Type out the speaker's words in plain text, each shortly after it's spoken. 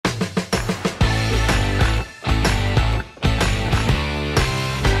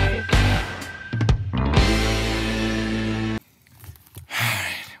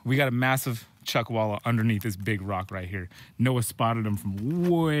We got a massive chuckwalla underneath this big rock right here. Noah spotted him from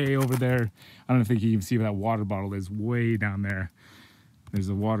way over there. I don't think you can see where that water bottle is, way down there. There's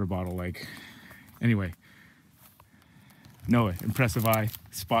a water bottle, like, anyway. Noah, impressive eye,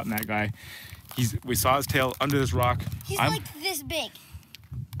 spotting that guy. We saw his tail under this rock. He's like this big.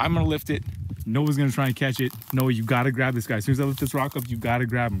 I'm gonna lift it. Noah's gonna try and catch it. Noah, you gotta grab this guy. As soon as I lift this rock up, you gotta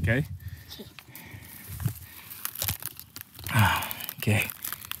grab him, okay? Okay.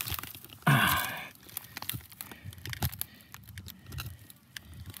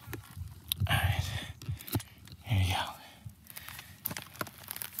 Alright. Here you go.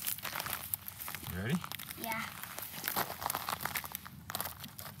 You ready? Yeah.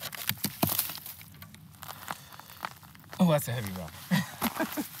 Oh, that's a heavy rock.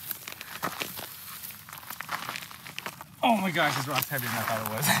 Oh my gosh, this rock's heavier than I thought it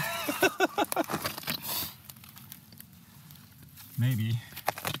was. Maybe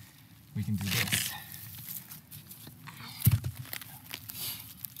we can do this.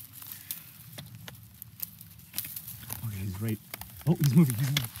 Okay, he's right. Oh, he's moving, he's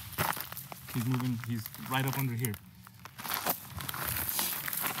moving. He's moving, he's right up under here.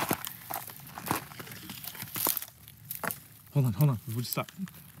 Hold on, we'll just stop. I'm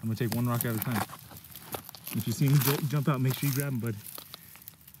gonna take one rock at a time. If you see him jump out, make sure you grab him, bud.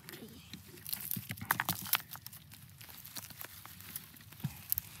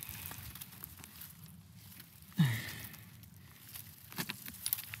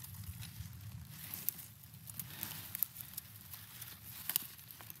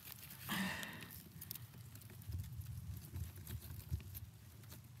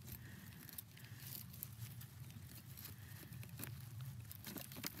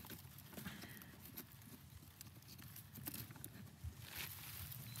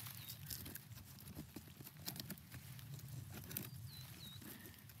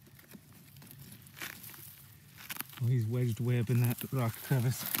 Well, he's wedged way up in that rock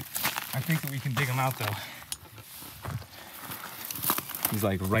crevice. I think that we can dig him out though. He's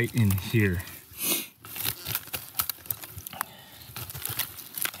like right in here.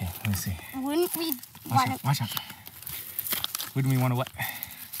 Okay, let me see. Wouldn't we want to... Watch out. Wouldn't we want to what?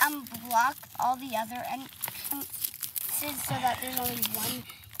 block all the other entrances so that there's only one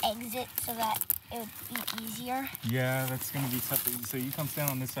exit so that it would be easier? Yeah, that's going to be tough. So you come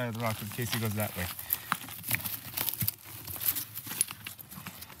stand on this side of the rock in case he goes that way.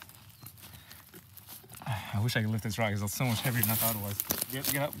 I wish I could lift this rock because it's so much heavier than I thought it was.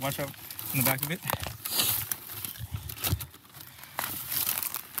 Get up, watch out in the back of it.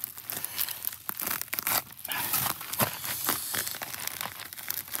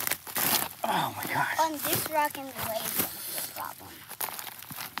 Oh my gosh. On this rock in the way is going to be a problem.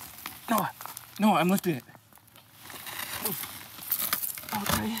 Noah, I'm lifting it.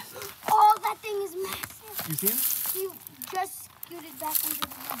 Okay. Oh, that thing is massive. You see him? You just scooted back under the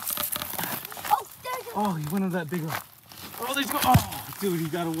rock. Oh, there you go. Oh, he went under that big rock. Oh, there's go. Oh, dude, he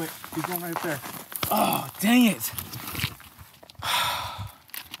got away. He's going right there. Oh, dang it.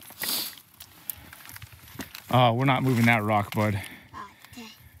 Oh, we're not moving that rock, bud. Oh, dang.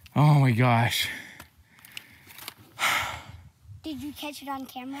 Oh my gosh. Did you catch it on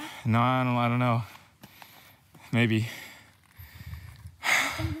camera? No, I don't know. Maybe.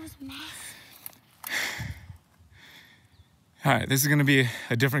 That thing was massive. All right, this is gonna be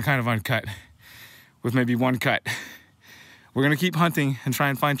a different kind of uncut with maybe one cut. We're gonna keep hunting and try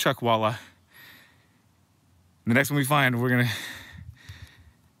and find chuckwalla. The next one we find, we're gonna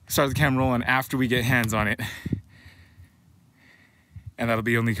start the camera rolling after we get hands on it. And that'll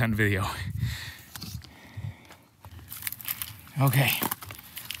be only kind of video. Okay,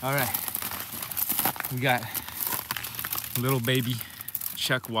 all right. We got little baby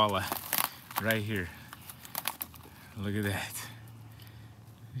chuckwalla right here. Look at that.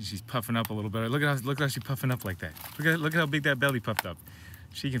 She's puffing up a little bit. Look at how she's puffing up like that. Look at how big that belly puffed up.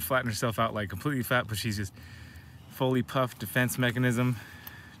 She can flatten herself out like completely fat, but she's just fully puffed defense mechanism.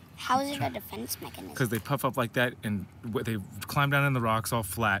 How is it a defense mechanism? Because they puff up like that and they climb down in the rocks all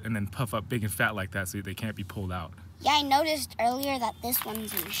flat and then puff up big and fat like that so they can't be pulled out. Yeah, I noticed earlier that this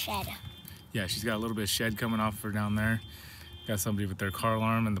one's in a shed. Yeah, she's got a little bit of shed coming off her down there. Got somebody with their car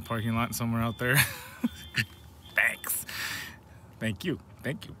alarm in the parking lot somewhere out there. Thanks. Thank you.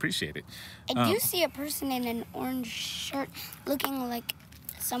 Appreciate it. I do see a person in an orange shirt looking like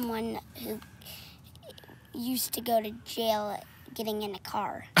someone who used to go to jail getting in a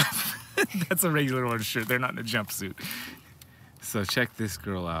car. That's a regular orange shirt. They're not in a jumpsuit. So check this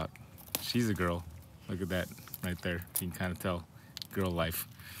girl out. She's a girl. Look at that right there. You can kind of tell. Girl life.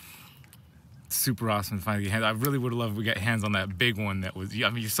 super awesome to finally get hands. I really would have loved if we got hands on that big one that was, I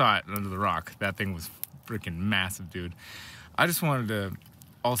mean, you saw it under the rock. That thing was freaking massive, dude. I just wanted to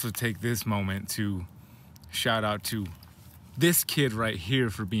also take this moment to shout out to this kid right here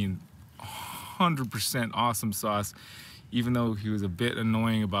for being 100% awesome sauce, even though he was a bit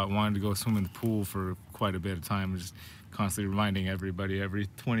annoying about wanting to go swim in the pool for quite a bit of time, just constantly reminding everybody every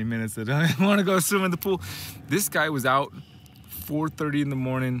 20 minutes that I want to go swim in the pool. This guy was out 4:30 in the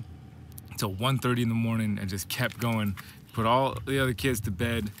morning till 1:30 in the morning and just kept going, put all the other kids to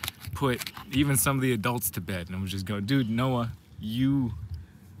bed, put even some of the adults to bed, and was just going, dude, Noah, you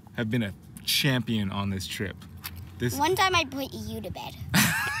have been a champion on this trip. One time I put you to bed.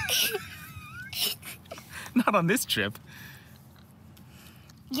 Not on this trip.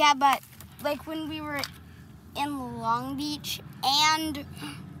 Yeah, but like when we were in Long Beach and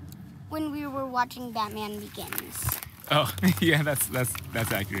when we were watching Batman Begins. Oh, yeah, that's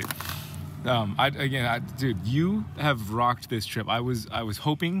accurate. Dude, you have rocked this trip. I was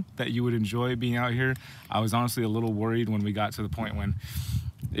hoping that you would enjoy being out here. I was honestly a little worried when we got to the point when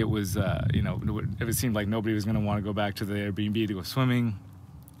it was, it seemed like nobody was going to want to go back to the Airbnb to go swimming,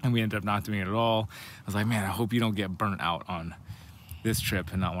 and we ended up not doing it at all. I was like, man, I hope you don't get burnt out on this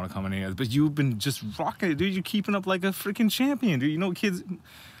trip and not want to come on any others. But you've been just rocking it, dude. You're keeping up like a freaking champion, dude. You know, kids,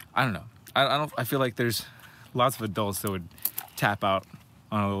 I don't know. I feel like there's lots of adults that would tap out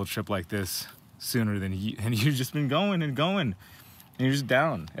on a little trip like this sooner than you, and you've just been going and going, and you're just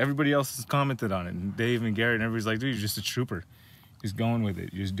down. Everybody else has commented on it, and Dave and Garrett, and everybody's like, dude, you're just a trooper. Just going with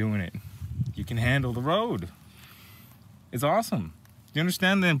it. You're just doing it. You can handle the road. It's awesome. Do you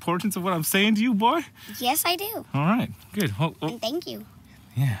understand the importance of what I'm saying to you, boy? Yes, I do. All right, good. Oh. And thank you.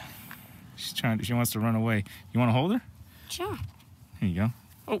 Yeah. She wants to run away. You want to hold her? Sure. Here you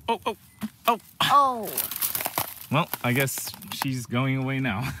go. Oh. Oh. Well, I guess she's going away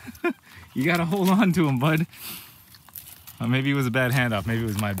now. You got to hold on to him, bud. Maybe it was a bad handoff. Maybe it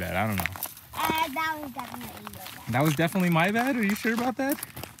was my bad. I don't know. That was definitely your bad. That was definitely my bad? Are you sure about that?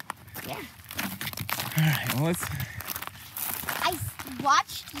 Yeah. All right, well, let's... I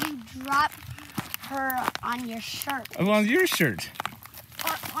watched you drop her on your shirt. Oh, on your shirt.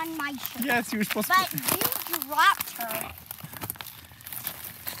 Or on my shirt. Yes, you were supposed but to... But you dropped her.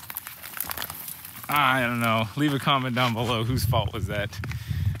 I don't know. Leave a comment down below. Whose fault was that?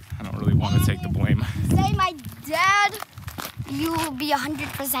 I don't really want to take the blame. Say my dad, you will be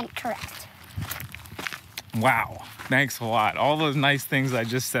 100% correct. Wow. Thanks a lot. All those nice things I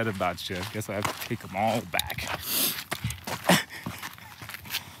just said about you. I guess I have to take them all back.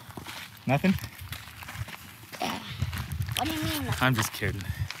 Nothing? What do you mean? I'm just kidding.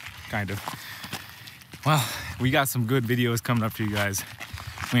 Kind of. Well, we got some good videos coming up for you guys.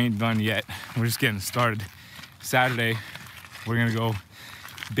 We ain't done yet. We're just getting started. Saturday, we're gonna go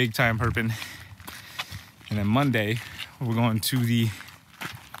big time herping. And then Monday, we're going to the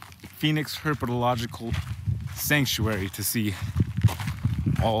Phoenix Herpetological Sanctuary to see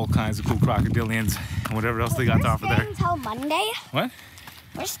all kinds of cool crocodilians and whatever else they got to offer there. We're staying until Monday? What?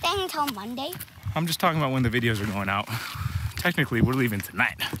 We're staying until Monday? I'm just talking about when the videos are going out. Technically, we're leaving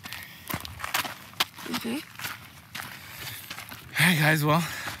tonight. Mm-hmm. All right, guys, well,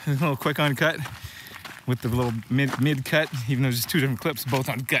 a little quick uncut with the little mid cut, even though there's two different clips, both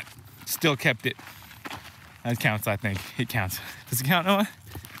uncut. Still kept it. That counts, I think. It counts. Does it count, Noah?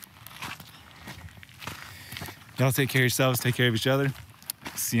 Y'all take care of yourselves, take care of each other.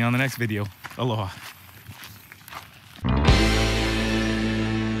 See you on the next video. Aloha.